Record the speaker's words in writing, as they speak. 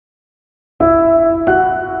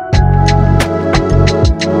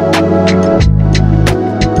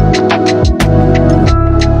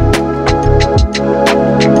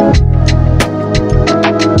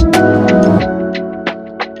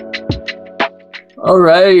All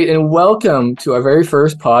right, and welcome to our very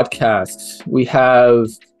first podcast. We have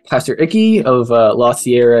Pastor Icky of La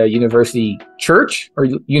Sierra University Church or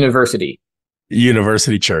University?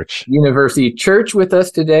 University Church. University Church with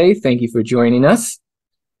us today. Thank you for joining us.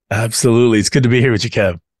 Absolutely. It's good to be here with you,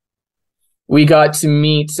 Kev. We got to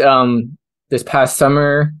meet this past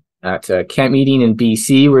summer at a camp meeting in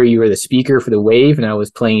BC where you were the speaker for the Wave and I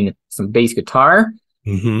was playing some bass guitar.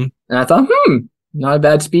 Mm-hmm. And I thought, not a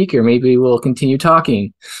bad speaker. Maybe we'll continue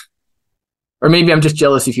talking. Or maybe I'm just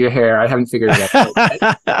jealous of your hair. I haven't figured it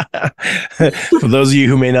out. For those of you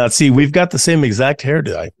who may not see, we've got the same exact hair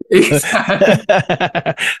dye.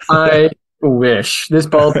 I wish. This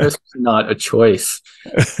baldness was not a choice.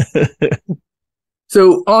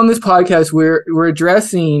 So on this podcast, we're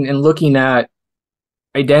addressing and looking at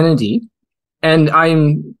identity. And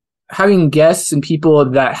I'm having guests and people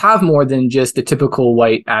that have more than just the typical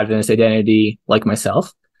white Adventist identity, like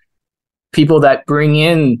myself. People that bring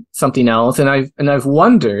in something else. And I've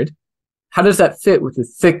wondered, how does that fit with the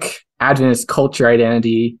thick Adventist culture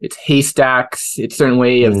identity? It's haystacks, it's a certain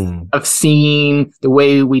way of seeing, the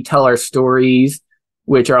way we tell our stories,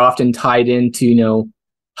 which are often tied into,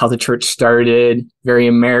 how the church started, very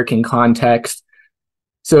American context.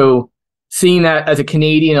 So seeing that as a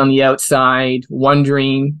Canadian on the outside,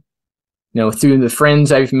 wondering, through the friends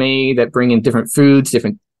I've made that bring in different foods,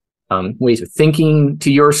 different ways of thinking, to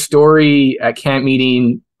your story at camp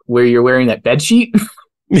meeting where you're wearing that bed sheet.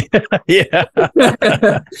 Yeah.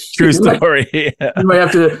 True story. You might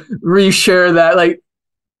have to reshare that.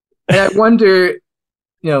 And I wonder,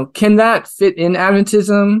 can that fit in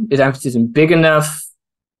Adventism? Is Adventism big enough?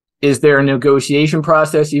 Is there a negotiation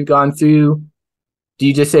process you've gone through? Do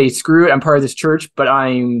you just say, screw it, I'm part of this church, but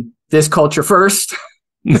I'm this culture first?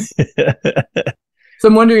 So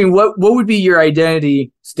I'm wondering, what would be your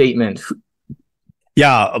identity statement?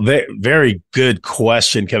 Yeah, very good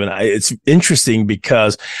question, Kevin. It's interesting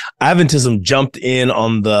because Adventism jumped in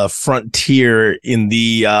on the frontier in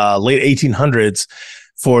the late 1800s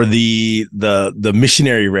for the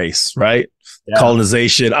missionary race, right? Yeah.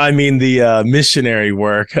 Colonization. I mean, the missionary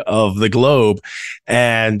work of the globe.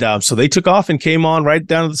 And so they took off and came on right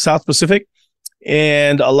down to the South Pacific.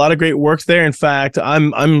 And a lot of great work there. In fact,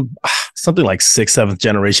 I'm something like 6th, 7th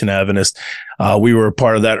generation Adventist. We were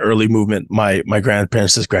part of that early movement. My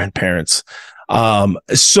grandparents' grandparents.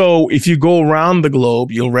 So if you go around the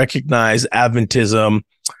globe, you'll recognize Adventism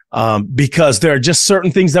because there are just certain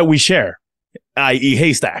things that we share, i.e.,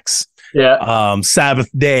 haystacks. Yeah. Sabbath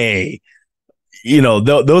day.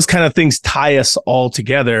 Those kind of things tie us all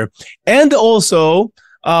together, and also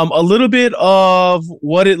a little bit of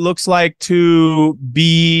what it looks like to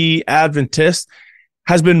be Adventist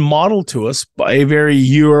has been modeled to us by a very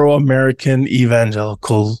Euro-American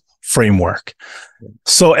evangelical framework.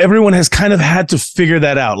 So everyone has kind of had to figure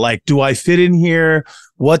that out. Like, do I fit in here?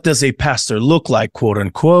 What does a pastor look like, quote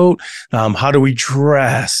unquote? How do we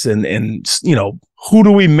dress? And who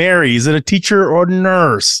do we marry? Is it a teacher or a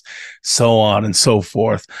nurse? So on and so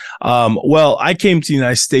forth. Well, I came to the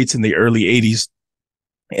United States in the early 80s.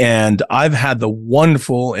 And I've had the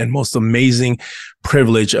wonderful and most amazing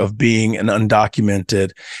privilege of being an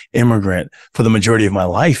undocumented immigrant for the majority of my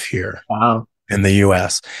life here. Wow. In the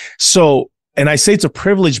U.S. So, and I say it's a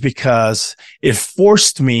privilege because it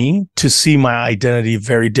forced me to see my identity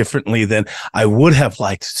very differently than I would have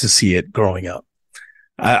liked to see it growing up.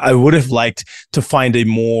 I would have liked to find a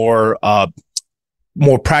more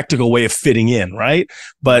practical way of fitting in, right?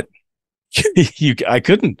 But I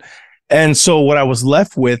couldn't. And so what I was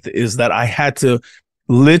left with is that I had to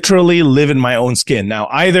literally live in my own skin. Now,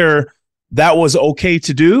 either that was okay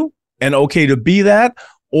to do and okay to be that,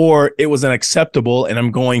 or it was unacceptable and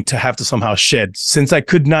I'm going to have to somehow shed. Since I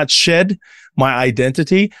could not shed my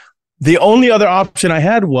identity, the only other option I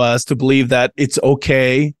had was to believe that it's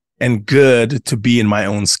okay and good to be in my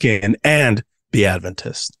own skin and be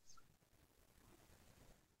Adventist.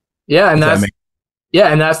 Yeah,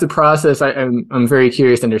 and that's the process I'm very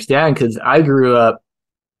curious to understand, because I grew up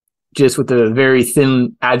just with a very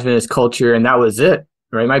thin Adventist culture, and that was it,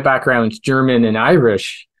 right? My background's German and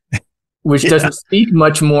Irish, which doesn't speak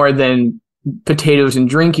much more than potatoes and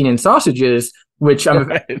drinking and sausages, which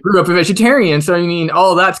I grew up a vegetarian. So,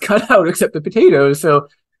 all that's cut out except the potatoes. So,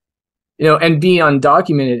 and being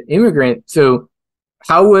undocumented immigrant. So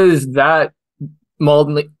how was that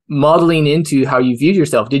modeling into how you viewed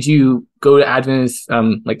yourself? Did you go to Adventist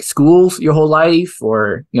schools your whole life,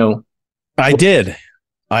 or no? I did.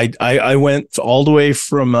 I went all the way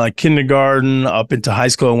from kindergarten up into high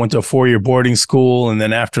school. I went to a 4-year boarding school. And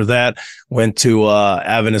then after that, went to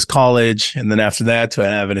Adventist College. And then after that, to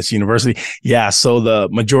Adventist University. Yeah. So the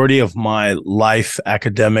majority of my life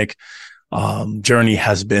academic journey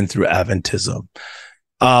has been through Adventism.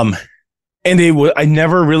 And I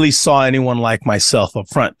never really saw anyone like myself up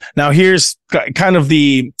front. Now, here's kind of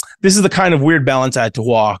this is the kind of weird balance I had to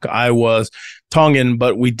walk. I was Tongan,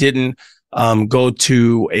 but we didn't go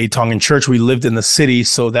to a Tongan church. We lived in the city,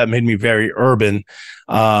 so that made me very urban.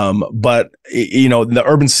 But you know, the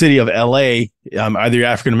urban city of LA, either you're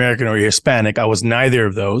African American or you're Hispanic. I was neither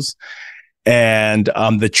of those, and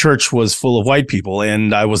the church was full of white people,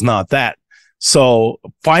 and I was not that. So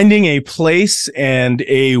finding a place and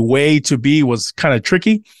a way to be was kind of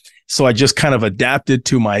tricky. So I just kind of adapted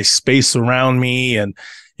to my space around me, and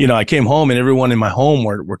you know, I came home, and everyone in my home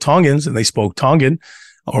were Tongans, and they spoke Tongan,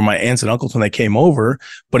 or my aunts and uncles when they came over.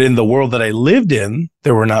 But in the world that I lived in,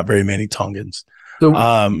 there were not very many Tongans. So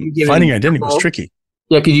finding identity was tricky.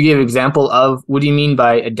 Yeah. Could you give an example of what do you mean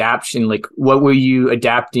by adaptation? Like, what were you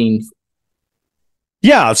adapting?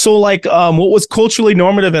 Yeah. So like what was culturally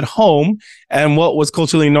normative at home and what was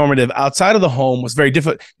culturally normative outside of the home was very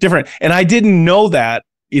different. And I didn't know that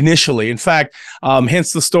initially. In fact,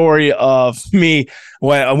 hence the story of me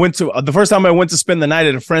when I went to the first time I went to spend the night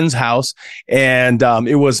at a friend's house, and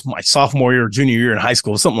it was my sophomore year or junior year in high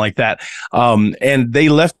school, something like that. And they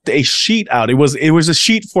left a sheet out. It was a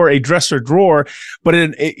sheet for a dresser drawer, but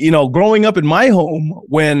you know, growing up in my home,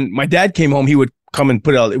 when my dad came home, he would come and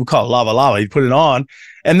put it, we call it lava. He'd put it on.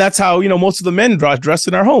 And that's how, you know, most of the men dressed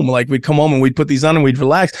in our home. Like we'd come home and we'd put these on and we'd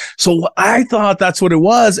relax. So I thought that's what it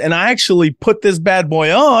was. And I actually put this bad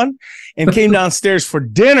boy on and came downstairs for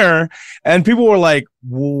dinner. And people were like,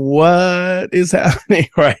 what is happening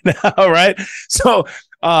right now? Right. So,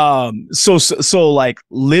 so like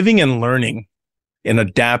living and learning and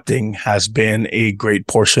adapting has been a great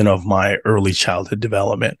portion of my early childhood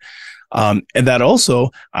development. And that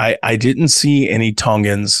also, I didn't see any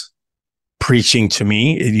Tongans preaching to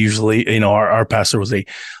me. It usually, you know, our pastor was a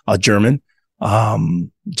German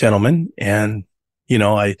gentleman, and you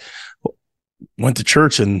know, I went to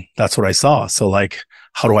church and that's what I saw. So like,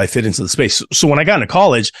 how do I fit into the space? So when I got into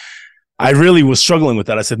college, I really was struggling with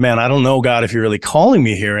that. I said, man, I don't know, God, if you're really calling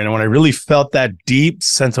me here. And when I really felt that deep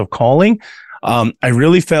sense of calling, I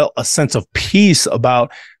really felt a sense of peace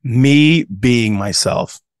about me being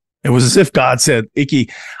myself. It was as if God said, Icky,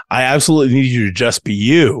 I absolutely need you to just be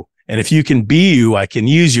you. And if you can be you, I can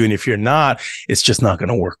use you. And if you're not, it's just not going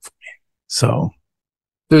to work for me. So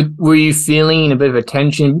were you feeling a bit of a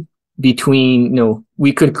tension between, you know,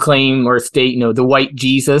 we could claim or state, you know, the white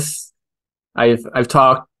Jesus? I've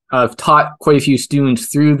taught quite a few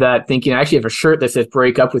students through that, thinking I actually have a shirt that says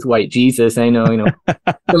 "Break Up with White Jesus." I know, you know,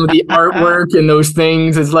 some of the artwork and those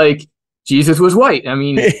things is like, Jesus was white. I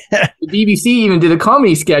mean, the BBC even did a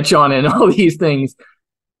comedy sketch on it and all these things.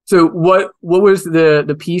 So what was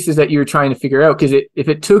the pieces that you were trying to figure out? Because if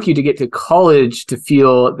it took you to get to college to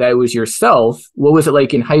feel that it was yourself, what was it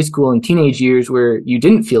like in high school and teenage years where you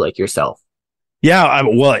didn't feel like yourself? Yeah,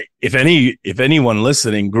 well, if anyone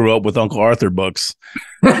listening grew up with Uncle Arthur books,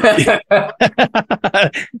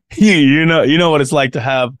 you know what it's like to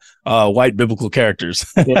have white biblical characters.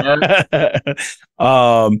 Yeah.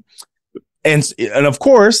 And of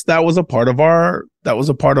course, that was a part of our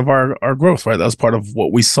growth, right? That was part of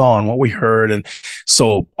what we saw and what we heard. And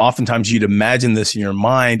so oftentimes you'd imagine this in your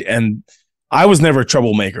mind. And I was never a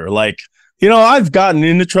troublemaker. Like, you know, I've gotten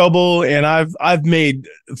into trouble and I've made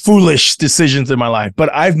foolish decisions in my life,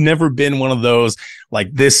 but I've never been one of those,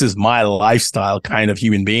 like, this is my lifestyle kind of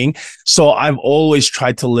human being. So I've always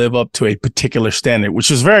tried to live up to a particular standard, which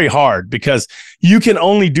is very hard because you can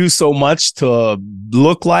only do so much to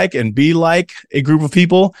look like and be like a group of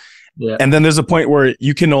people. Yeah. And then there's a point where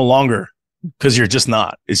you can no longer, because you're just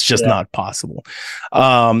not, it's just not possible.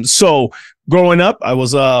 So growing up, I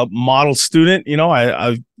was a model student. You know,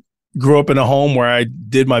 I grew up in a home where I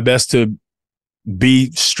did my best to be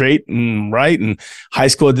straight and right. And high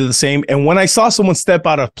school, I did the same. And when I saw someone step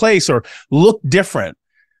out of place or look different,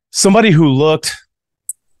 somebody who looked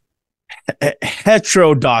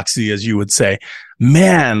heterodoxy, as you would say,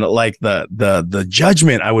 man, like the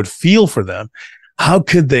judgment I would feel for them. How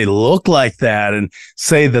could they look like that and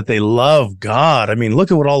say that they love God? I mean, look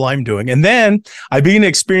at what all I'm doing. And then I began to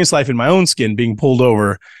experience life in my own skin, being pulled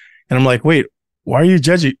over. And I'm like, wait, why are you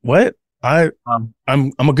judging? What? I'm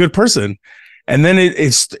a good person. And then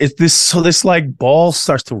it's this like ball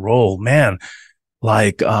starts to roll, man.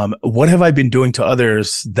 Like, what have I been doing to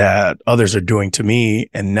others that others are doing to me?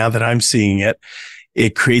 And now that I'm seeing it,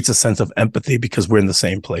 it creates a sense of empathy because we're in the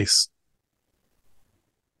same place.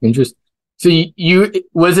 Interesting. So you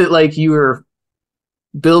was it like you were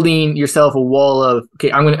building yourself a wall of,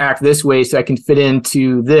 okay, I'm going to act this way so I can fit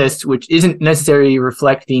into this, which isn't necessarily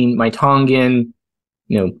reflecting my Tongan,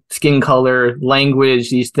 skin color, language,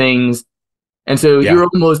 these things. And so you're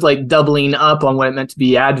almost like doubling up on what it meant to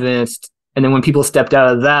be Adventist. And then when people stepped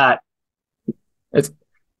out of that, so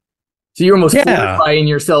you're almost fortifying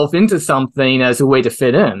yourself into something as a way to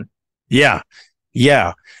fit in. Yeah.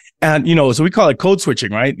 Yeah. And, so we call it code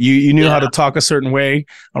switching, right? You knew how to talk a certain way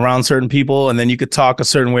around certain people, and then you could talk a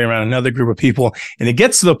certain way around another group of people. And it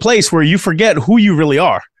gets to the place where you forget who you really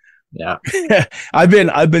are. Yeah. I've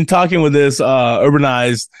been talking with this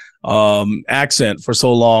urbanized accent for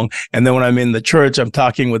so long, and then when I'm in the church, I'm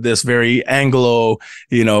talking with this very Anglo,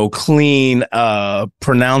 clean,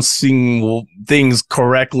 pronouncing things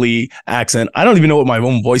correctly accent. I don't even know what my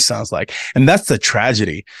own voice sounds like, and that's the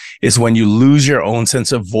tragedy, is when you lose your own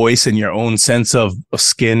sense of voice and your own sense of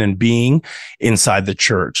skin and being inside the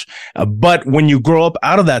church. But when you grow up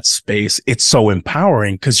out of that space, it's so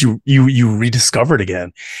empowering because you rediscover it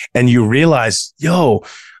again, and you realize,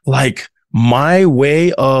 my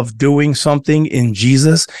way of doing something in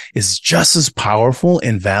Jesus is just as powerful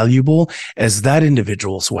and valuable as that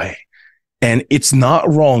individual's way. And it's not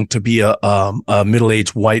wrong to be a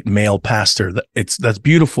middle-aged white male pastor. That's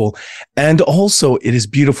beautiful. And also it is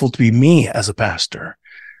beautiful to be me as a pastor.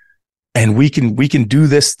 And we can do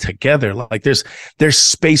this together. Like there's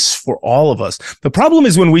space for all of us. The problem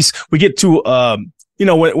is when we get to,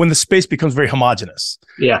 when the space becomes very homogenous.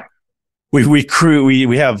 Yeah.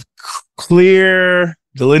 We have clear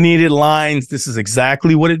delineated lines. This is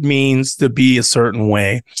exactly what it means to be a certain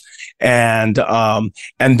way. And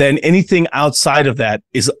then anything outside of that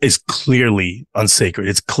is clearly unsacred.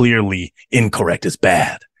 It's clearly incorrect. It's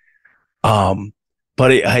bad. But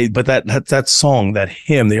that song, that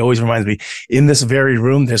hymn, they always reminds me, in this very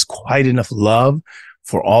room, there's quite enough love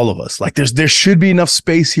for all of us. Like there should be enough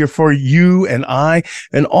space here for you and I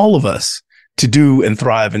and all of us to do and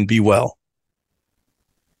thrive and be well.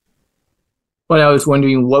 Well, I was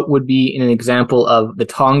wondering what would be an example of the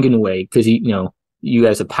Tongan way, because you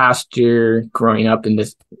as a pastor growing up in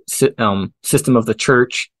this system of the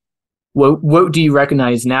church, what do you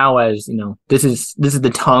recognize now as this is the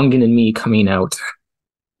Tongan in me coming out?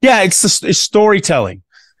 Yeah, it's storytelling.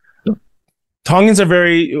 Tongans are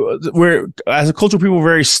as a cultural people,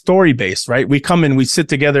 very story based, right? We come and we sit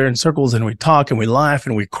together in circles and we talk and we laugh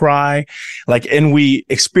and we cry, and we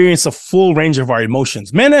experience a full range of our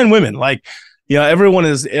emotions, men and women. Everyone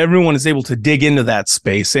is able to dig into that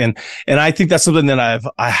space. And I think that's something that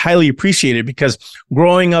I highly appreciated, because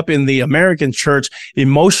growing up in the American church,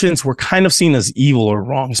 emotions were kind of seen as evil or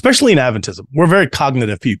wrong, especially in Adventism. We're very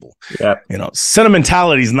cognitive people. Yeah.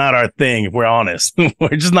 Sentimentality is not our thing, if we're honest.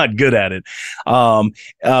 We're just not good at it.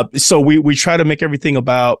 So we try to make everything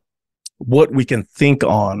about what we can think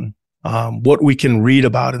on, what we can read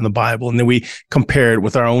about in the Bible. And then we compare it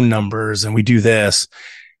with our own numbers, and we do this.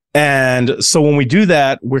 And so when we do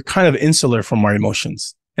that, we're kind of insular from our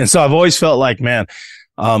emotions. And so I've always felt like, man,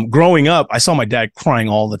 growing up, I saw my dad crying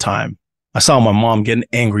all the time. I saw my mom getting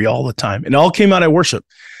angry all the time. And it all came out at worship.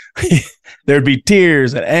 There'd be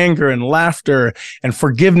tears and anger and laughter and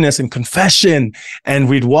forgiveness and confession. And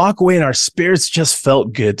we'd walk away and our spirits just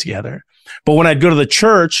felt good together. But when I'd go to the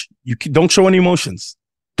church, you don't show any emotions.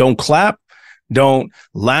 Don't clap. Don't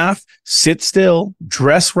laugh, sit still,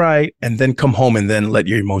 dress right, and then come home and then let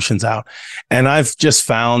your emotions out. And I've just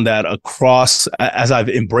found that as I've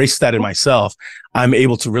embraced that in myself, I'm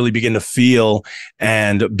able to really begin to feel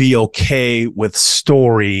and be okay with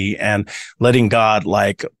story and letting God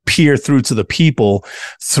peer through to the people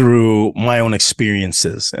through my own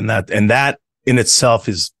experiences. And that in itself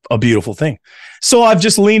is a beautiful thing. So I've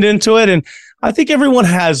just leaned into it. And I think everyone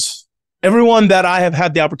that I have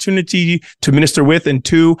had the opportunity to minister with and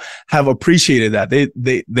to have appreciated that.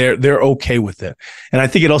 They're okay with it. And I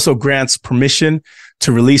think it also grants permission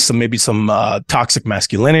to release some toxic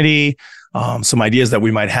masculinity, some ideas that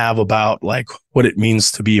we might have about what it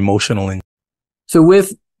means to be emotional. So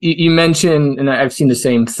you mentioned, and I've seen the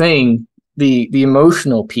same thing, the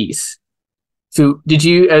emotional piece. So did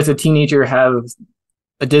you as a teenager have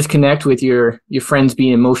a disconnect with your friends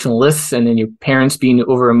being emotionalists and then your parents being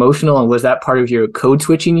over emotional? And was that part of your code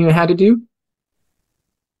switching you had to do?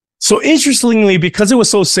 So interestingly, because it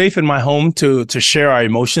was so safe in my home to share our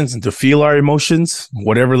emotions and to feel our emotions,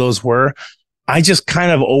 whatever those were, I just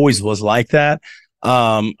kind of always was like that.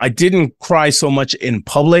 I didn't cry so much in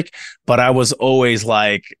public, but I was always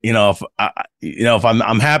like, if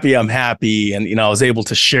I'm happy, I'm happy. And, I was able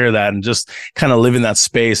to share that and just kind of live in that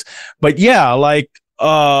space. But yeah, like,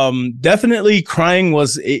 definitely crying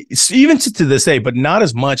was even to this day, but not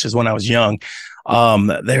as much as when I was young.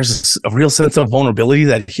 There's a real sense of vulnerability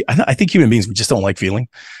that I think human beings, we just don't like feeling.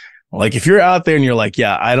 Like if you're out there and you're like,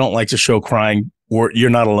 yeah, I don't like to show crying, or you're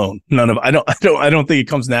not alone. I don't think it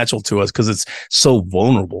comes natural to us because it's so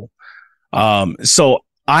vulnerable. So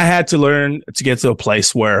I had to learn to get to a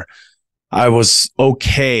place where I was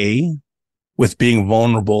okay with being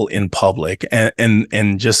vulnerable in public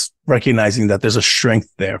and just recognizing that there's a strength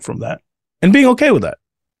there from that and being okay with that.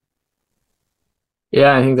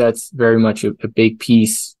 Yeah, I think that's very much a big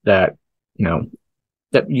piece that,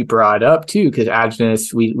 that you brought up too, because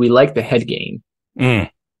Agnes, we like the head game.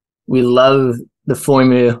 We love the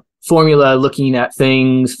formula, looking at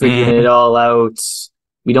things, figuring it all out.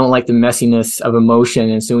 We don't like the messiness of emotion.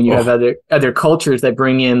 And so when you have other cultures that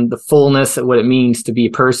bring in the fullness of what it means to be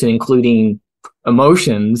a person, including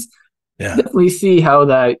emotions, definitely see how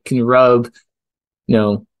that can rub,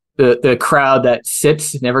 the crowd that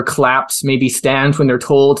sits, never claps, maybe stands when they're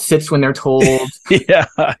told, sits when they're told. Yeah.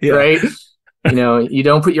 Right? You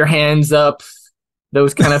don't put your hands up,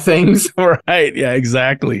 those kind of things. Right. Yeah,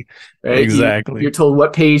 exactly. Right? Exactly. You're told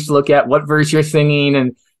what page to look at, what verse you're singing.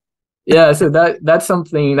 And yeah, so that's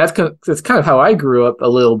something that's kind of how I grew up a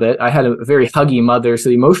little bit. I had a very huggy mother. So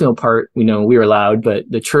the emotional part, we were loud, but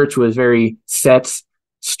the church was very set,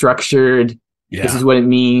 structured. Yeah. This is what it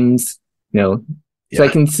means, So I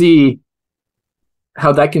can see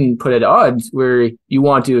how that can put at odds where you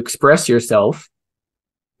want to express yourself.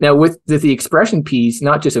 Now with the expression piece,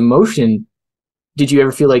 not just emotion, did you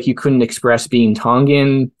ever feel like you couldn't express being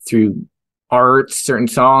Tongan through art, certain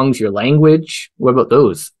songs, your language? What about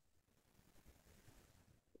those?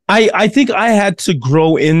 I think I had to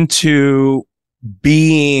grow into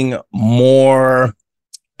being more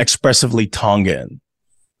expressively Tongan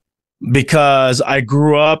because I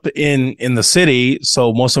grew up in the city.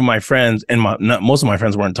 So most of my friends most of my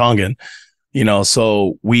friends weren't Tongan,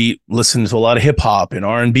 so we listened to a lot of hip hop and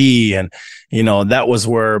R&B and, that was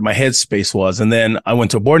where my headspace was. And then I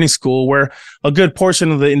went to a boarding school where a good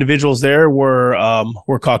portion of the individuals there were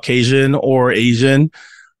Caucasian or Asian,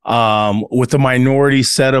 with a minority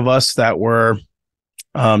set of us that were,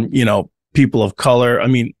 people of color. I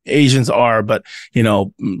mean, Asians are, but,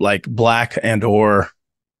 like Black and or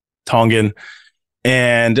Tongan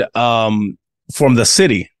and, from the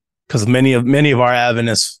city, because many of our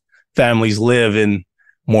Adventist families live in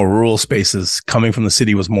more rural spaces. Coming from the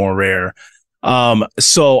city was more rare.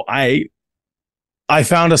 So I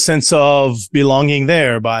found a sense of belonging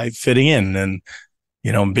there by fitting in and,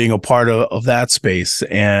 being a part of that space.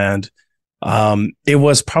 And, it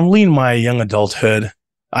was probably in my young adulthood.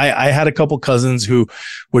 I had a couple cousins who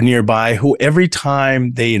were nearby who every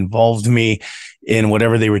time they involved me in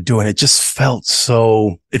whatever they were doing, it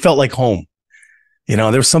felt like home.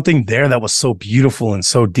 There was something there that was so beautiful and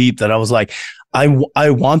so deep that I was like, I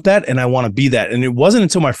want that and I want to be that. And it wasn't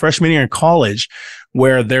until my freshman year in college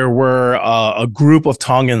where there were a group of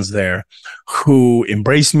Tongans there who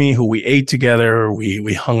embraced me, who we ate together,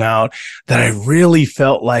 we hung out, that I really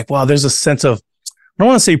felt like, wow, there's a sense of, I don't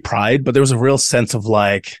want to say pride, but there was a real sense of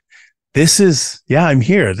like, I'm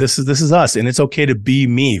here. This is us. And it's okay to be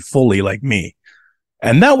me fully, like me.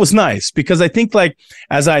 And that was nice because I think like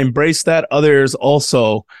as I embraced that, others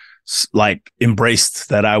also like embraced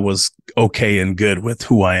that I was okay and good with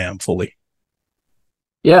who I am fully.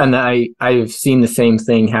 Yeah. And I've seen the same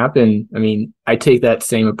thing happen. I mean, I take that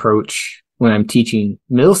same approach when I'm teaching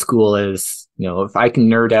middle school as, if I can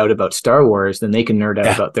nerd out about Star Wars, then they can nerd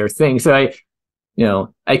out about their thing. So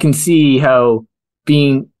I can see how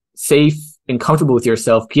being safe and comfortable with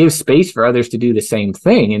yourself gives space for others to do the same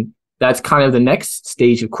thing. And that's kind of the next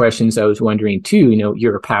stage of questions I was wondering too.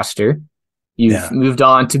 You're a pastor. You've moved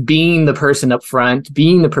on to being the person up front,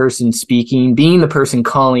 being the person speaking, being the person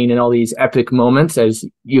calling in all these epic moments as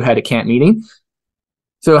you had a camp meeting.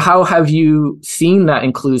 So how have you seen that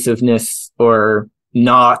inclusiveness or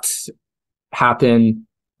not happen,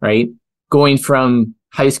 right? Going from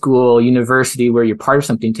high school, university, where you're part of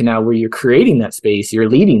something to now where you're creating that space, you're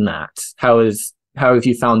leading that. How have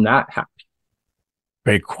you found that happen?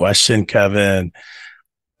 Great question, Kevin.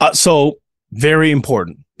 So very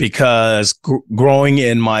important because growing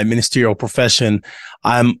in my ministerial profession,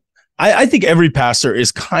 I think every pastor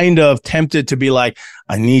is kind of tempted to be like,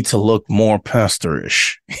 I need to look more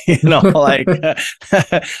pastorish, like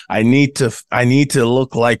I need to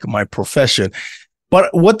look like my profession. But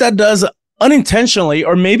what that does unintentionally,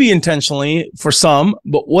 or maybe intentionally for some,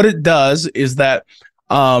 but what it does is that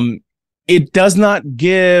it does not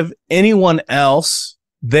give anyone else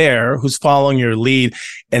there who's following your lead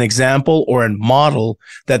an example or a model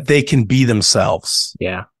that they can be themselves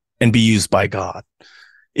and be used by God.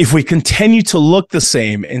 If we continue to look the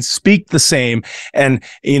same and speak the same and,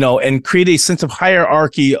 and create a sense of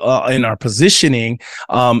hierarchy in our positioning,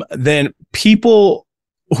 then people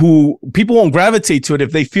won't gravitate to it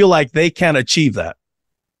if they feel like they can't achieve that.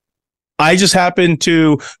 I just happened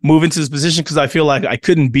to move into this position because I feel like I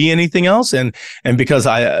couldn't be anything else. And because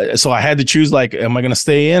I had to choose, like, am I going to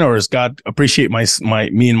stay in, or does God appreciate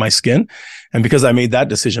me and my skin? And because I made that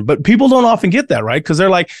decision, but people don't often get that, right? Because they're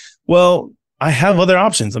like, well, I have other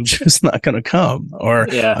options. I'm just not going to come, or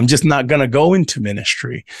I'm just not going to go into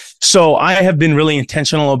ministry. So I have been really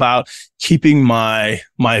intentional about keeping my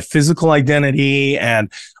physical identity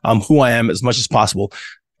and who I am as much as possible.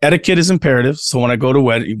 Etiquette is imperative. So when I go to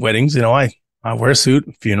weddings, I wear a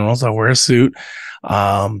suit. Funerals, I wear a suit.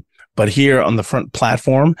 But here on the front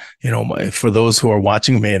platform, for those who are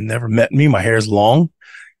watching may have never met me, my hair is long,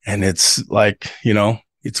 and it's like,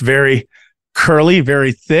 it's very curly,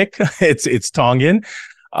 very thick. It's Tongan.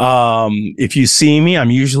 If you see me, I'm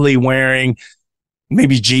usually wearing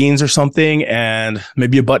maybe jeans or something and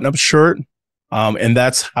maybe a button-up shirt. And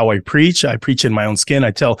that's how I preach. I preach in my own skin.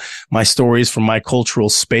 I tell my stories from my cultural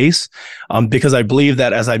space, because I believe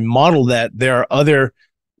that as I model that, there are other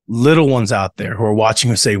little ones out there who are watching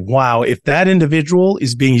who say, wow, if that individual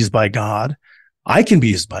is being used by God, I can be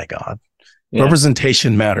used by God. Yeah.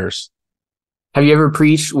 Representation matters. Have you ever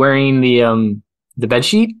preached wearing the bed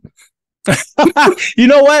sheet? You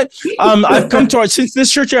know what? I've come to since this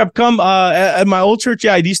church. I've come at my old church.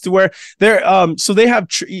 Yeah, I used to wear there. So they have,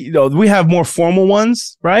 we have more formal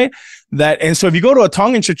ones, right? And so if you go to a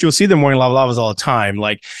Tongan church, you'll see them wearing lava-lavas all the time.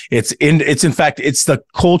 Like it's in fact, it's the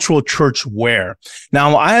cultural church wear.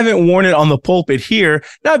 Now, I haven't worn it on the pulpit here,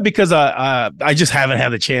 not because I just haven't had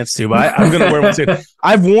the chance to, but I'm going to wear one soon.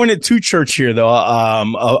 I've worn it to church here though,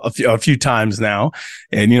 a few times now,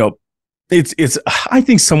 and it's I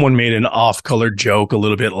think someone made an off-color joke a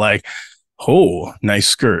little bit like, oh, nice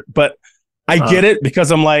skirt. But I get it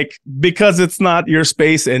because because it's not your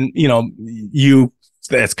space, and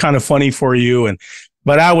it's kind of funny for you.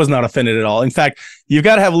 But I was not offended at all. In fact, you've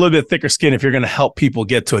got to have a little bit thicker skin if you're going to help people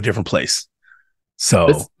get to a different place.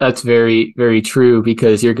 So that's very, very true,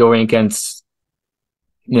 because you're going against,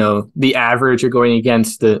 the average, you're going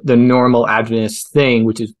against the normal Adventist thing,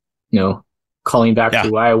 which is, calling back to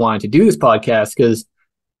why I wanted to do this podcast, because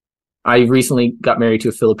I recently got married to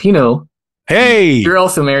a Filipino. Hey, you're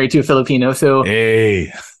also married to a Filipino. So,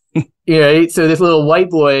 hey, so this little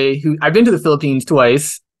white boy who I've been to the Philippines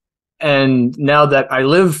twice. And now that I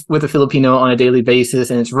live with a Filipino on a daily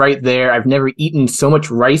basis and it's right there, I've never eaten so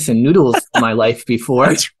much rice and noodles in my life before.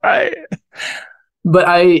 That's right. But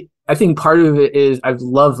I think part of it is I've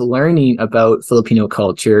loved learning about Filipino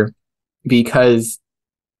culture, because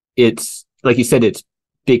it's, like you said, it's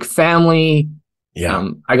big family. Yeah.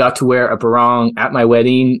 I got to wear a barong at my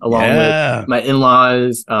wedding along with my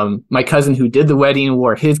in-laws. My cousin who did the wedding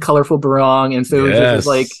wore his colorful barong. And so it was just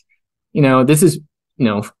like, this is,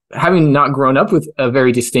 having not grown up with a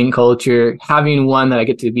very distinct culture, having one that I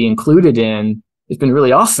get to be included in, it's been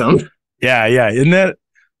really awesome. Yeah. Yeah. Isn't that?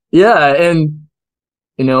 Yeah. And,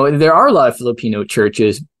 there are a lot of Filipino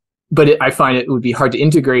churches, but I find it would be hard to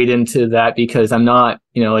integrate into that because I'm not,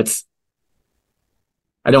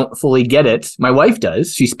 I don't fully get it. My wife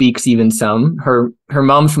does. She speaks even some. Her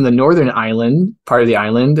mom's from the northern island, part of the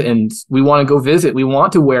island, and we want to go visit. We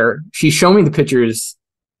want to wear. She's shown me the pictures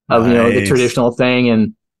of the traditional thing,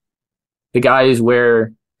 and the guys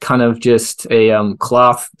wear kind of just a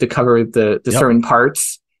cloth to cover the certain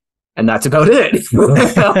parts, and that's about it.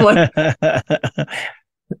 I'm like,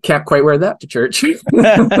 can't quite wear that to church.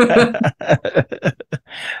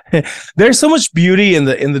 There's so much beauty in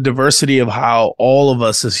the diversity of how all of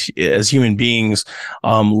us as human beings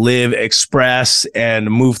live, express, and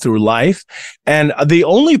move through life. And the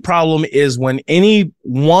only problem is when any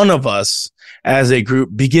one of us as a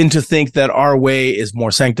group begin to think that our way is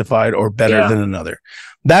more sanctified or better than another.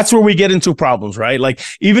 That's where we get into problems, right? Like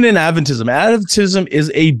even in Adventism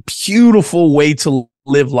is a beautiful way to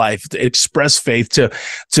live life, to express faith,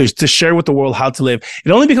 to share with the world how to live.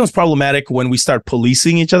 It only becomes problematic when we start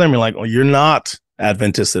policing each other and we're like, oh, you're not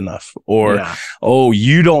Adventist enough, or oh,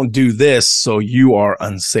 you don't do this, so you are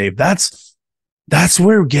unsaved. That's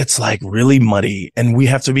where it gets like really muddy, and we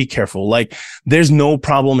have to be careful. Like there's no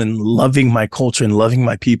problem in loving my culture and loving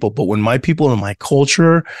my people, but when my people and my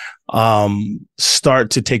culture start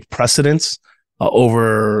to take precedence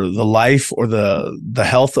over the life or the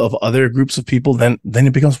health of other groups of people, then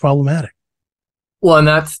it becomes problematic. Well, and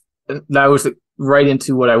that was right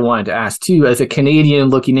into what I wanted to ask too. As a Canadian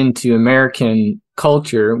looking into American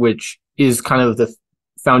culture, which is kind of the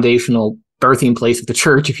foundational birthing place of the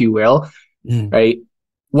church, if you will, right?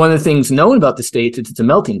 One of the things known about the States is it's a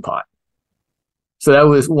melting pot. So that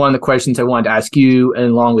was one of the questions I wanted to ask you, and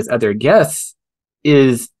along with other guests,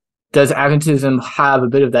 is does Adventism have a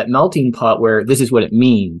bit of that melting pot where this is what it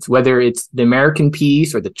means, whether it's the American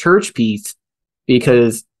piece or the church piece?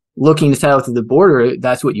 Because looking south of the border,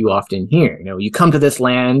 that's what you often hear. You know, you come to this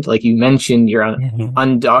land, like you mentioned, you're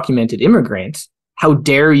undocumented immigrants. How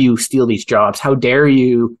dare you steal these jobs? How dare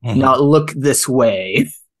you not look this way?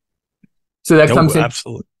 So that comes in.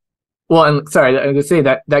 Absolutely. Well, and sorry, I was going to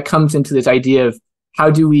say that comes into this idea of how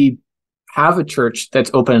do we have a church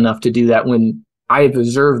that's open enough to do that when I've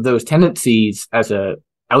observed those tendencies as a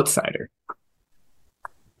outsider?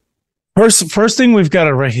 First thing we've got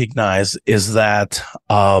to recognize is that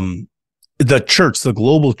the church, the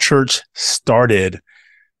global church, started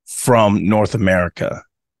from North America.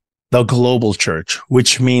 The global church,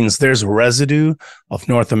 which means there's residue of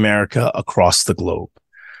North America across the globe.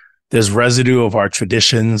 There's residue of our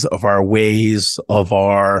traditions, of our ways, of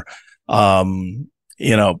our, all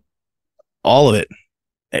of it.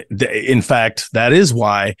 In fact, that is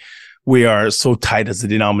why we are so tight as a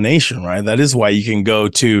denomination, right? That is why you can go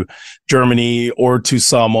to Germany or to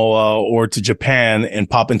Samoa or to Japan and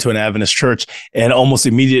pop into an Adventist church and almost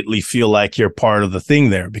immediately feel like you're part of the thing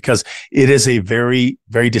there, because it is a very,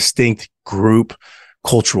 very distinct group,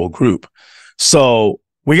 cultural group. So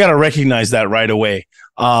we got to recognize that right away.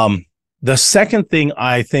 The second thing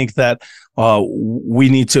I think that we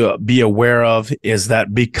need to be aware of is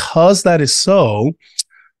that because that is so,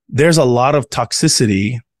 there's a lot of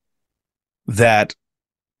toxicity that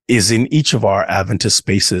is in each of our Adventist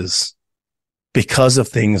spaces because of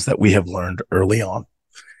things that we have learned early on.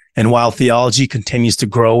 And while theology continues to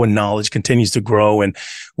grow and knowledge continues to grow, and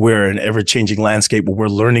we're in an ever-changing landscape where we're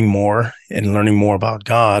learning more and learning more about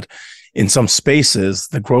God, in some spaces,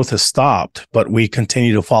 the growth has stopped, but we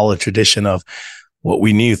continue to follow a tradition of what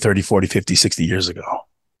we knew 30, 40, 50, 60 years ago.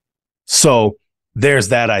 So there's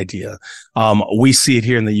that idea. We see it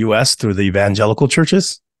here in the U.S. through the evangelical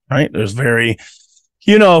churches, right? There's very,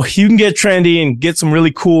 you can get trendy and get some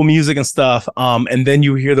really cool music and stuff. And then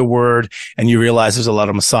you hear the word and you realize there's a lot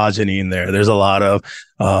of misogyny in there. There's a lot of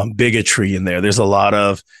bigotry in there. There's a lot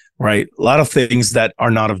of things that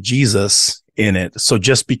are not of Jesus in it. So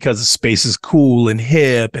just because the space is cool and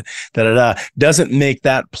hip and doesn't make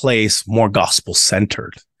that place more gospel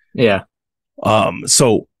centered. Yeah.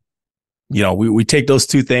 So, we take those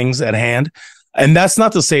two things at hand, and that's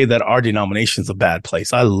not to say that our denomination is a bad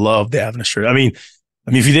place. I love the Adventist Church. I mean,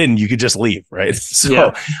 if you didn't, you could just leave, right?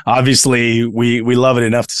 So obviously we love it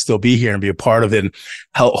enough to still be here and be a part of it and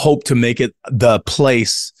hope to make it the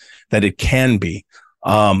place that it can be.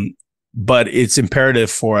 But it's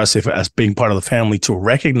imperative for us, as being part of the family, to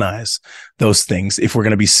recognize those things if we're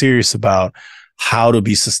going to be serious about how to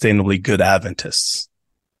be sustainably good Adventists.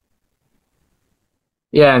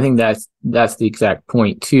 Yeah, I think that's the exact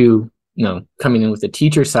point too. Coming in with the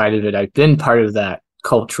teacher side of it, I've been part of that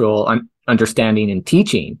cultural understanding and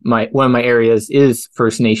teaching. One of my areas is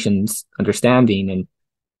First Nations understanding, and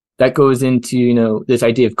that goes into this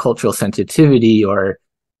idea of cultural sensitivity, or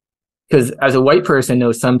because as a white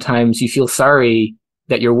person, sometimes you feel sorry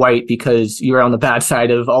that you're white because you're on the bad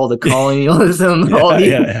side of all the colonialism.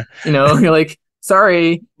 You're like,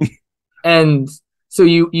 sorry. And so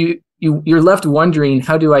you're left wondering,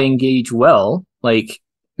 how do I engage well? Like,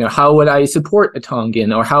 how would I support a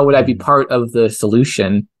Tongan, or how would I be part of the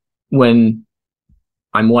solution when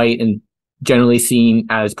I'm white and generally seen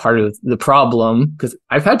as part of the problem? Because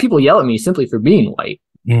I've had people yell at me simply for being white.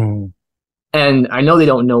 And I know they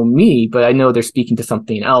don't know me, but I know they're speaking to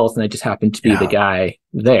something else, and I just happen to be the guy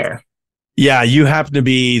there. Yeah, you happen to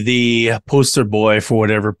be the poster boy for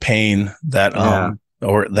whatever pain that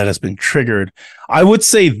or that has been triggered. I would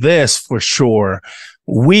say this for sure.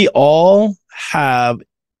 We all have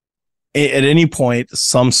at any point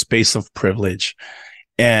some space of privilege.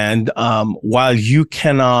 And while you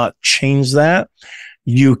cannot change that,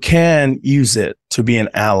 you can use it to be an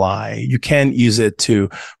ally. You can use it to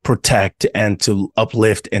protect and to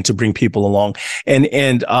uplift and to bring people along.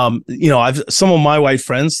 And I've some of my white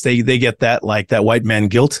friends, they get that, like that white man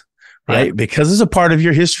guilt, right? Yeah. Because it's a part of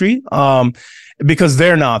your history. Because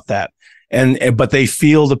they're not that. But they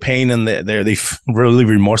feel the pain, and they're really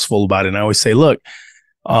remorseful about it. And I always say, look,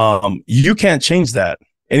 you can't change that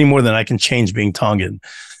any more than I can change being Tongan.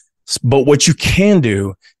 But what you can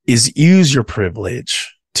do is use your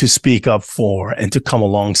privilege to speak up for and to come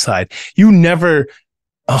alongside. You never,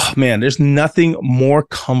 oh man, there's nothing more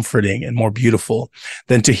comforting and more beautiful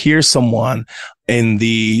than to hear someone in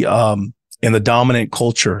the dominant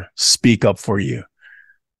culture speak up for you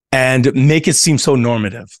and make it seem so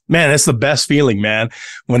normative. Man, that's the best feeling, man.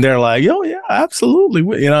 When they're like, oh yeah, absolutely.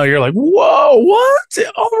 You know, you're like, whoa, what?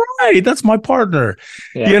 All right. That's my partner.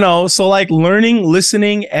 Yeah. You know, so like learning,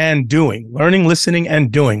 listening and doing, learning, listening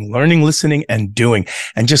and doing, learning, listening and doing,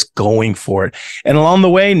 and just going for it. And along the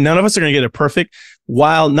way, none of us are going to get it perfect.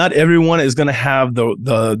 While not everyone is going to have the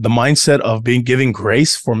mindset of giving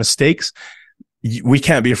grace for mistakes, we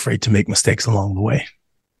can't be afraid to make mistakes along the way.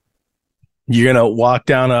 You're going to walk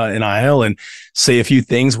down an aisle and say a few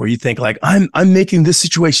things where you think like, I'm making this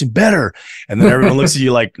situation better. And then everyone looks at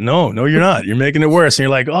you like, no, you're not. You're making it worse. And you're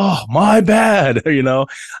like, oh, my bad. You know?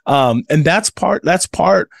 And that's part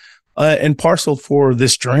and parcel for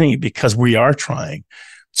this journey, because we are trying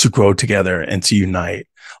to grow together and to unite.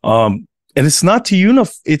 And it's not to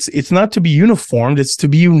it's not to be uniformed. It's to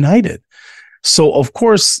be united. So of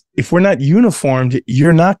course, if we're not uniformed,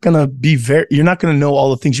 you're not going to know all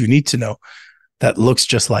the things you need to know that looks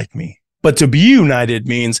just like me. But to be united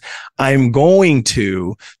means I'm going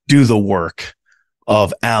to do the work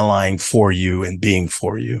of allying for you and being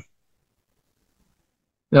for you.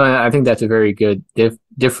 No, I think that's a very good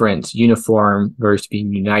difference, uniform versus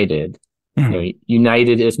being united. Mm-hmm. You know,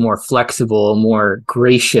 united is more flexible, more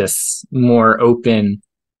gracious, more open.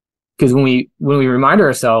 Because when we remind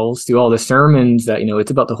ourselves through all the sermons that, you know, it's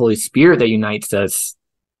about the Holy Spirit that unites us.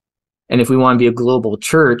 And if we want to be a global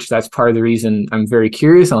church, that's part of the reason I'm very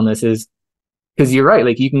curious on this, is because you're right.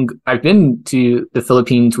 Like I've been to the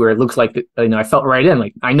Philippines where it looks like, you know, I felt right in,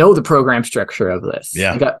 like, I know the program structure of this.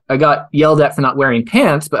 Yeah. I got yelled at for not wearing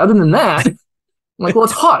pants, but other than that, I'm like, well,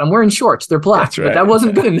 it's hot. I'm wearing shorts. They're black. That's right. But that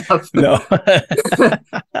wasn't good enough. No.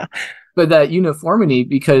 But that uniformity,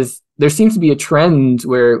 because there seems to be a trend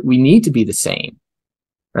where we need to be the same,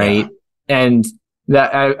 right? Yeah. And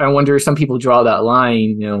that I wonder, some people draw that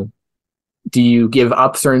line, you know, do you give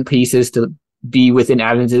up certain pieces to be within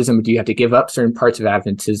Adventism, or do you have to give up certain parts of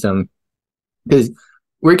Adventism? Because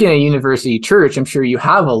working at a university church, I'm sure you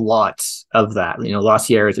have a lot of that. You know, La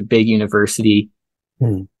Sierra is a big university.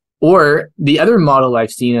 Hmm. Or the other model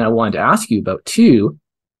I've seen, and I wanted to ask you about too,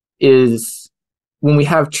 is when we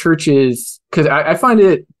have churches, because I find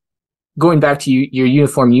it, going back to your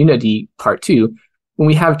uniform unity part too, when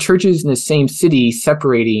we have churches in the same city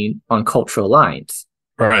separating on cultural lines.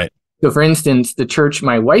 Right. So for instance, the church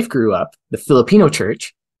my wife grew up, the Filipino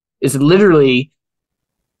church, is literally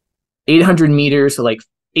 800 meters, so like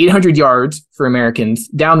 800 yards for Americans.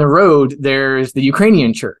 Down the road, there's the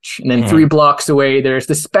Ukrainian church. And then 3 blocks away, there's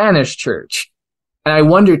the Spanish church. And I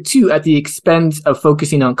wonder too, at the expense of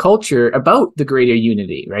focusing on culture, about the greater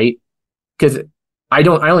unity, right? Because I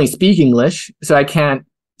only speak English, so I can't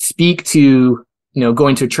speak to, you know,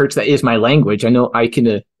 going to a church that is my language. I know I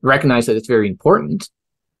can recognize that it's very important.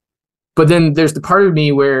 But then there's the part of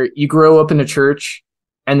me where you grow up in a church,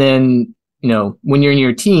 and then, you know, when you're in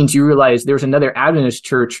your teens, you realize there's another Adventist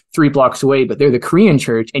church 3 blocks away, but they're the Korean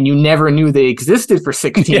church, and you never knew they existed for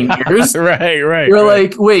 16 years. Right. You're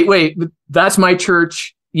like, wait, that's my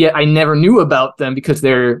church, yet I never knew about them because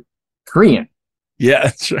they're Korean. Yeah,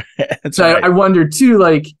 that's right. So right. I wonder too,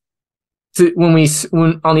 like,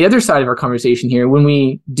 when on the other side of our conversation here, when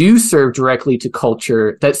we do serve directly to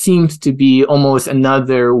culture, that seems to be almost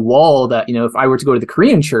another wall that, you know, if I were to go to the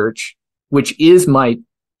Korean church, which is my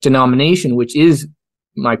denomination, which is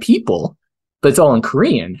my people, but it's all in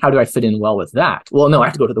Korean, how do I fit in well with that? Well, no, I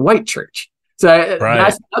have to go to the white church. So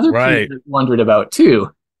that's other piece I've wondered about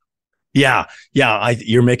too. Yeah.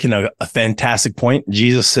 You're making a fantastic point.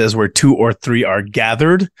 Jesus says where 2 or 3 are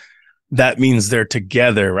gathered, that means they're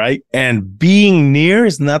together, right? And being near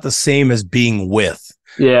is not the same as being with.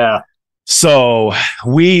 Yeah. So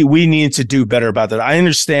we need to do better about that. I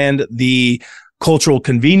understand the cultural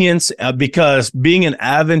convenience, because being an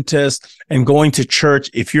Adventist and going to church,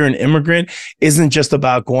 if you're an immigrant, isn't just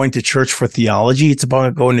about going to church for theology. It's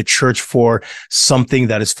about going to church for something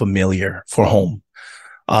that is familiar, for home.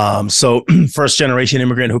 So first generation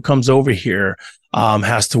immigrant who comes over here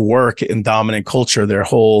has to work in dominant culture their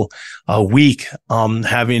whole week,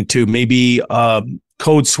 having to maybe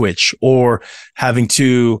code switch or having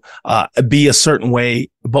to be a certain way.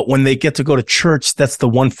 But when they get to go to church, that's the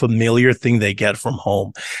one familiar thing they get from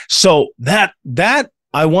home. So that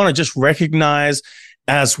I want to just recognize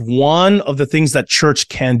as one of the things that church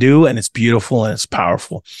can do, and it's beautiful and it's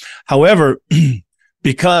powerful. However,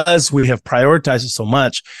 because we have prioritized it so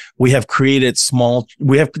much, we have created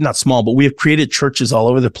we have created churches all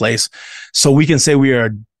over the place. So we can say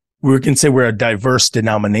we're a diverse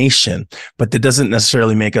denomination, but that doesn't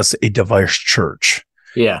necessarily make us a diverse church.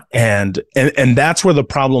 Yeah. And that's where the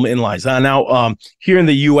problem in lies. Now, here in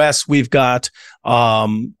the US, we've got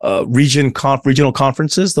regional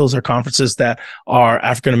conferences. Those are conferences that are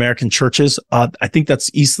African American churches. I think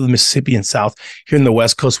that's east of the Mississippi and south. Here in the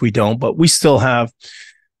West Coast, we don't, but we still have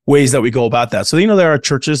ways that we go about that. So, there are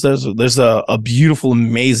churches. There's a beautiful,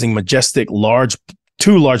 amazing, majestic,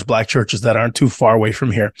 two large Black churches that aren't too far away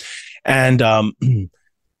from here. And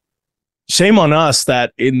shame on us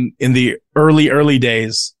that in the early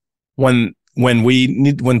days when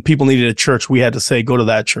people needed a church, we had to say, go to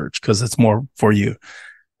that church because it's more for you,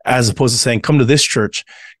 as opposed to saying, come to this church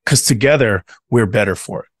because together we're better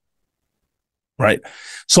for it. Right.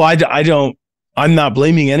 So I'm not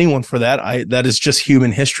blaming anyone for that. That is just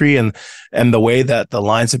human history and the way that the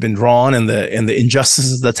lines have been drawn and the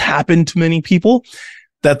injustices that's happened to many people,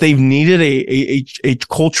 that they've needed a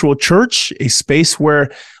cultural church, a space where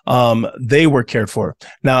they were cared for.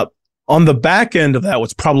 Now, on the back end of that,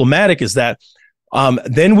 what's problematic is that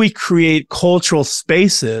then we create cultural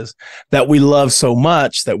spaces that we love so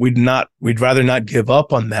much that we'd rather not give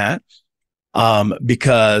up on that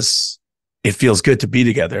because it feels good to be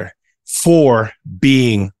together for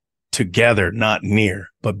being together, not near,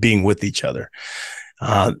 but being with each other.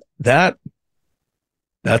 That's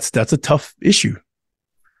a tough issue.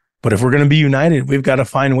 But if we're going to be united, we've got to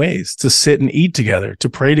find ways to sit and eat together, to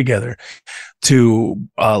pray together, to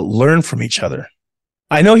learn from each other.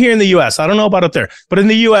 I know here in the U.S., I don't know about up there, but in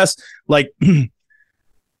the U.S., like,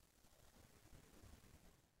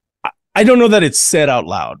 I don't know that it's said out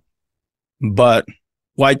loud, but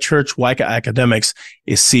white church, white academics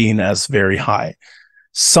is seen as very high.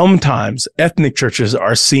 Sometimes ethnic churches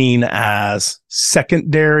are seen as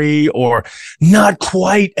secondary or not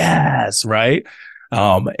quite as, right?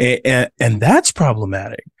 And that's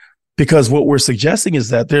problematic because what we're suggesting is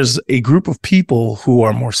that there's a group of people who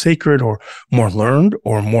are more sacred or more learned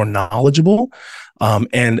or more knowledgeable,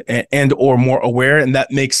 and or more aware, and that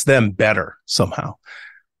makes them better somehow,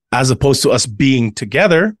 as opposed to us being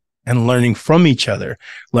together and learning from each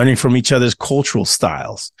other's cultural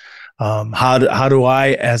styles. How do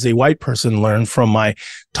I, as a white person, learn from my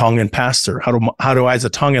Tongan pastor? How do I, as a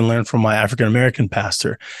Tongan, learn from my African American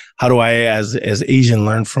pastor? How do I, as Asian,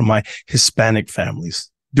 learn from my Hispanic families?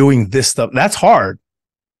 Doing this stuff, that's hard,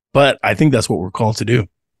 but I think that's what we're called to do.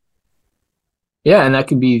 Yeah, and that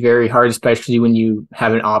can be very hard, especially when you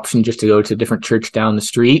have an option just to go to a different church down the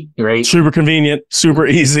street, right? Super convenient, super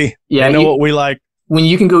easy. Yeah, I know what we like. When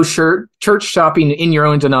you can go church shopping in your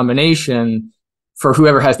own denomination for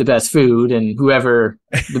whoever has the best food and whoever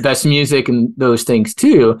the best music and those things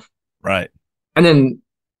too. Right. And then,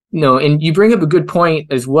 and you bring up a good point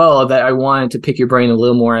as well that I wanted to pick your brain a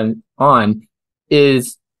little more on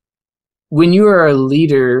is when you are a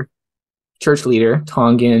leader, church leader,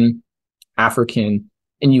 Tongan, African,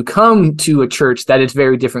 and you come to a church that is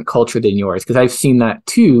very different culture than yours, because I've seen that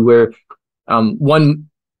too, where one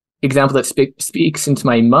example that speaks into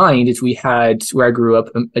my mind is we had, where I grew up,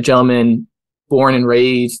 a gentleman born and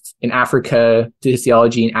raised in Africa, did his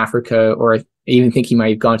theology in Africa, or I even think he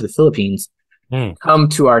might have gone to the Philippines, come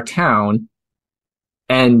to our town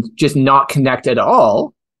and just not connect at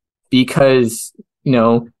all because,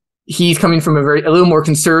 he's coming from a little more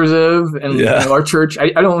conservative and our church, I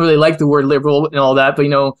don't really like the word liberal and all that, but,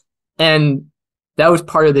 and that was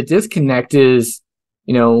part of the disconnect is,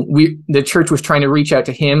 the church was trying to reach out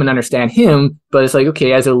to him and understand him, but it's like,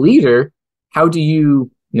 okay, as a leader, how do you,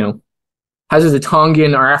 how does a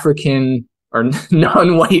Tongan or African or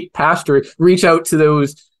non-white pastor reach out to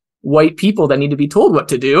those white people that need to be told what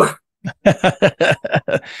to do?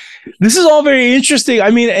 This is all very interesting. I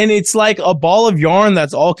mean, and it's like a ball of yarn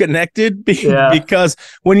that's all connected because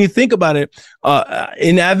when you think about it,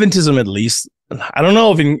 in Adventism, at least, I don't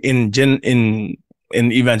know if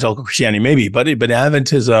in evangelical Christianity, maybe, but in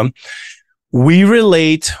Adventism, we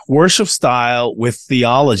relate worship style with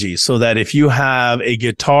theology, so that if you have a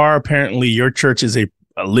guitar, apparently your church is a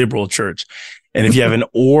liberal church. And if you have an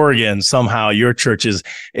organ, somehow your church is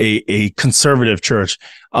a conservative church.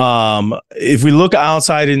 If we look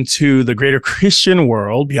outside into the greater Christian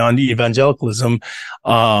world beyond evangelicalism,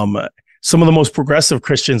 some of the most progressive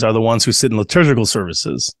Christians are the ones who sit in liturgical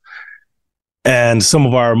services. And some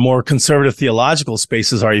of our more conservative theological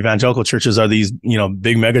spaces, our evangelical churches, are these,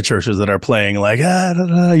 big mega churches that are playing like,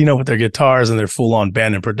 with their guitars and their full on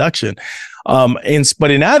band and production. But in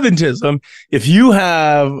Adventism, if you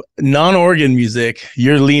have non-organ music,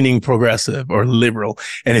 you're leaning progressive or liberal.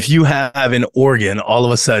 And if you have an organ, all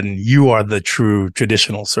of a sudden you are the true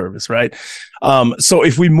traditional service, right? So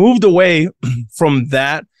if we moved away from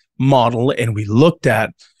that model and we looked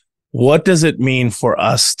at what does it mean for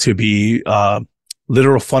us to be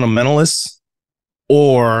literal fundamentalists,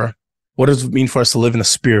 or what does it mean for us to live in the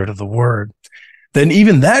spirit of the word, then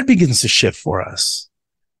even that begins to shift for us.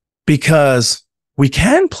 Because we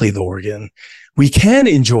can play the organ, we can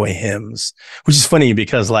enjoy hymns, which is funny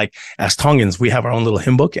because, like, as Tongans, we have our own little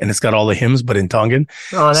hymn book and it's got all the hymns, but in Tongan.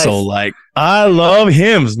 Oh, nice. So, like, I love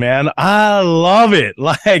hymns, man. I love it.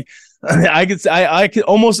 Like, I could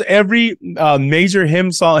almost every major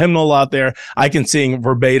hymnal out there, I can sing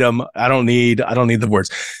verbatim. I don't need the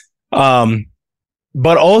words.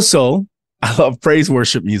 But also, I love praise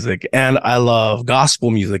worship music and I love gospel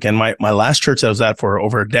music. And my last church I was at for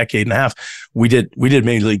over a decade and a half, we did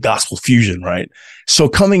mainly gospel fusion, right? So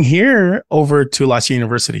coming here over to La Sierra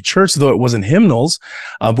University Church, though it wasn't hymnals,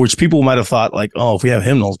 which people might have thought like, oh, if we have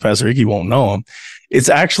hymnals, Pastor Ricky won't know them. It's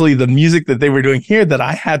actually the music that they were doing here that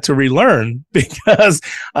I had to relearn because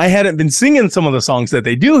I hadn't been singing some of the songs that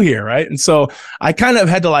they do here, right? And so I kind of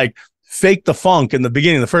had to like fake the funk in the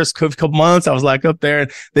beginning. The first couple months, I was like up there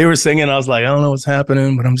and they were singing. I was like, I don't know what's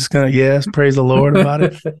happening, but I'm just gonna, yes, praise the Lord about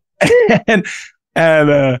it.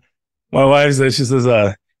 and my wife says, she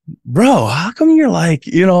says, bro, how come you're like,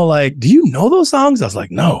 do you know those songs? I was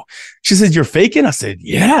like, no. She said, you're faking? I said,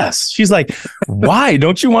 yes. She's like, why?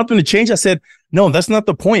 Don't you want them to change? I said, no, that's not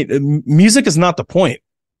the point. Music is not the point.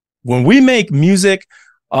 When we make music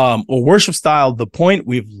or worship style the point,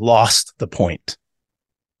 we've lost the point.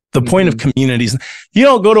 The point of communities. You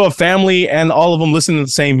don't go to a family and all of them listen to the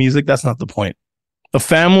same music. That's not the point. The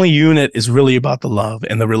family unit is really about the love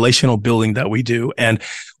and the relational building that we do. And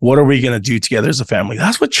what are we going to do together as a family?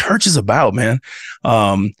 That's what church is about, man.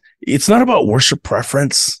 It's not about worship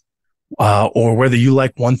preference or whether you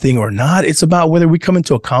like one thing or not. It's about whether we come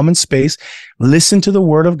into a common space, listen to the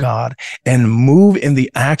word of God, and move in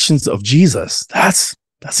the actions of Jesus. That's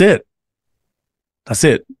it. That's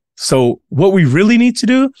it. So what we really need to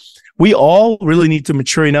do, we all really need to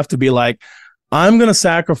mature enough to be like, I'm going to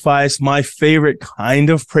sacrifice my favorite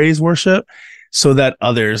kind of praise worship so that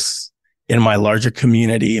others in my larger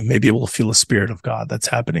community may be able to feel the spirit of God that's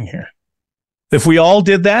happening here. If we all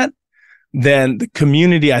did that, then the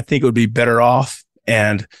community, I think, would be better off.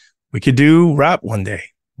 And we could do rap one day.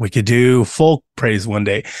 We could do folk praise one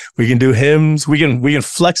day. We can do hymns. We can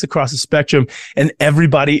flex across the spectrum, and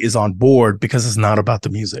everybody is on board because it's not about the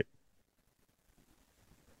music.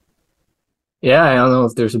 Yeah, I don't know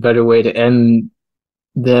if there's a better way to end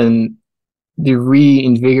than the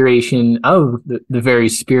reinvigoration of the very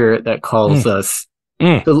spirit that calls us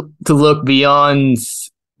to look beyond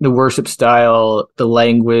the worship style, the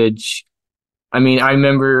language. I mean, I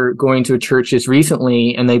remember going to a church just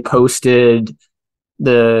recently, and they posted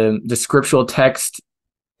the scriptural text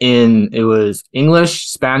it was English,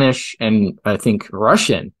 Spanish, and I think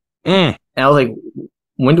Russian. And I was like,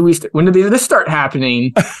 when did this start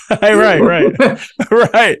happening?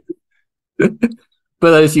 Right.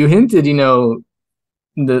 But as you hinted,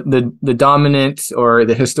 the dominant or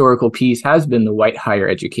the historical piece has been the white higher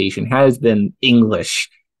education, has been English,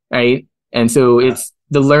 right? And so it's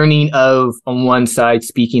the learning of, on one side,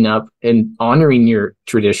 speaking up and honoring your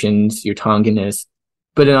traditions, your Tonganness.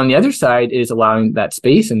 But then on the other side is allowing that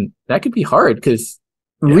space, and that could be hard because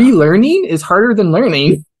relearning is harder than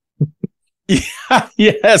learning. Yeah,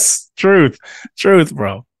 yes, truth,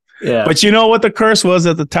 bro. Yeah. But you know what the curse was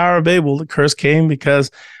at the Tower of Babel? The curse came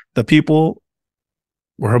because the people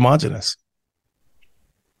were homogenous.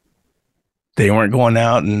 They weren't going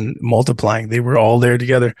out and multiplying. They were all there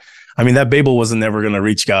together. I mean, that Babel wasn't never going to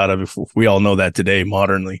reach God. I mean, we all know that today,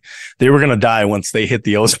 modernly. They were going to die once they hit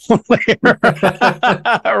the ozone layer,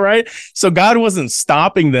 right? So God wasn't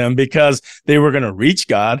stopping them because they were going to reach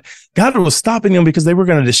God. God was stopping them because they were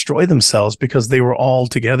going to destroy themselves because they were all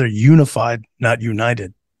together, unified, not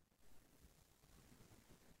united.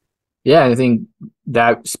 Yeah, I think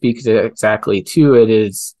that speaks exactly to it.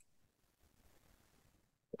 Is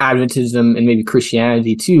Adventism and maybe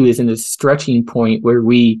Christianity too is in this stretching point where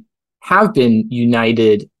we have been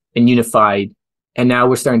united and unified, and now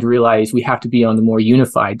we're starting to realize we have to be on the more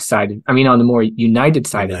unified side on the more united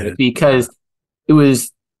side of it, because it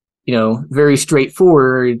was, very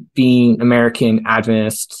straightforward being American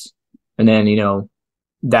Adventists, and then,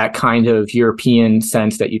 that kind of European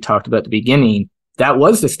sense that you talked about at the beginning, that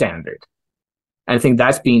was the standard. And I think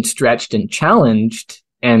that's being stretched and challenged,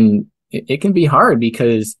 and it can be hard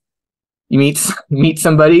because you meet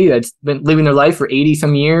somebody that's been living their life for 80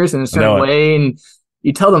 some years in a certain way, and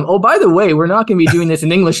you tell them, oh, by the way, we're not going to be doing this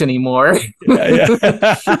in English anymore.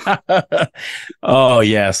 Oh,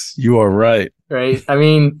 yes, you are right. Right. I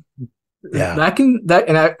mean,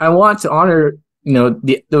 and I want to honor,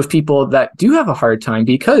 those people that do have a hard time,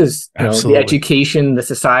 because the education, the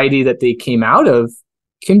society that they came out of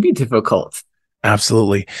can be difficult.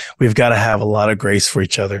 Absolutely. We've got to have a lot of grace for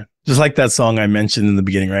each other. Just like that song I mentioned in the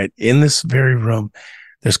beginning, right? In this very room,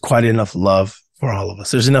 there's quite enough love for all of us.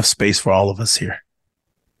 There's enough space for all of us here.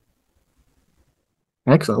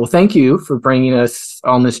 Excellent. Well, thank you for bringing us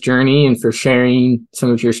on this journey and for sharing some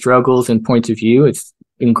of your struggles and points of view. It's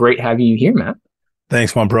been great having you here, Matt.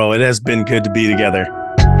 Thanks, my bro. It has been good to be together.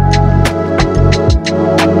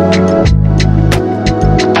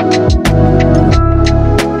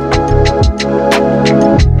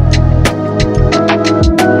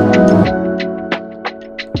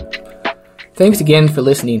 Thanks again for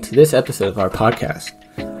listening to this episode of our podcast.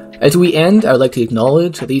 As we end, I would like to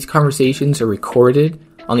acknowledge that these conversations are recorded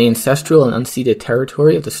on the ancestral and unceded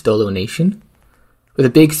territory of the Stolo Nation. With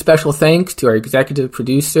a big special thanks to our executive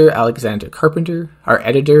producer, Alexander Carpenter, our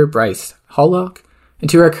editor, Bryce Hollock, and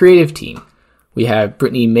to our creative team. We have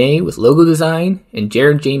Brittany May with logo design and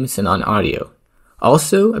Jared Jameson on audio.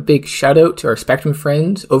 Also, a big shout out to our Spectrum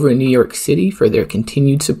friends over in New York City for their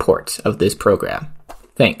continued support of this program.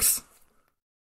 Thanks.